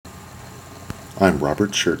I'm Robert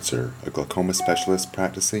Schertzer, a glaucoma specialist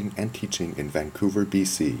practicing and teaching in Vancouver,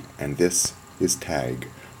 BC, and this is TAG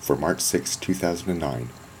for March 6, 2009,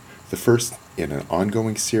 the first in an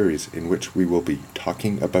ongoing series in which we will be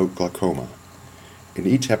talking about glaucoma. In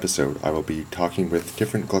each episode, I will be talking with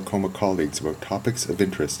different glaucoma colleagues about topics of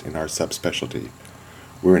interest in our subspecialty.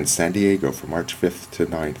 We're in San Diego from March 5th to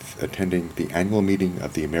 9th, attending the annual meeting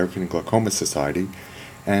of the American Glaucoma Society,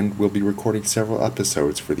 and we'll be recording several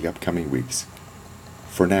episodes for the upcoming weeks.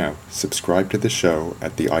 For now, subscribe to the show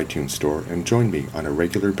at the iTunes Store and join me on a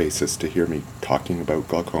regular basis to hear me talking about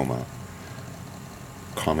glaucoma.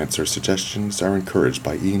 Comments or suggestions are encouraged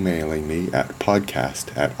by emailing me at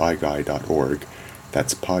podcast@iguy.org.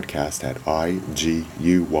 That's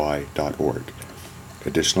podcast@iguy.org.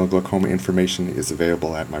 Additional glaucoma information is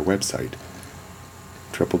available at my website,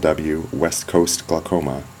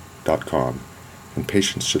 www.westcoastglaucoma.com, and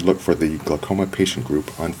patients should look for the Glaucoma Patient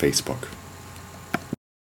Group on Facebook.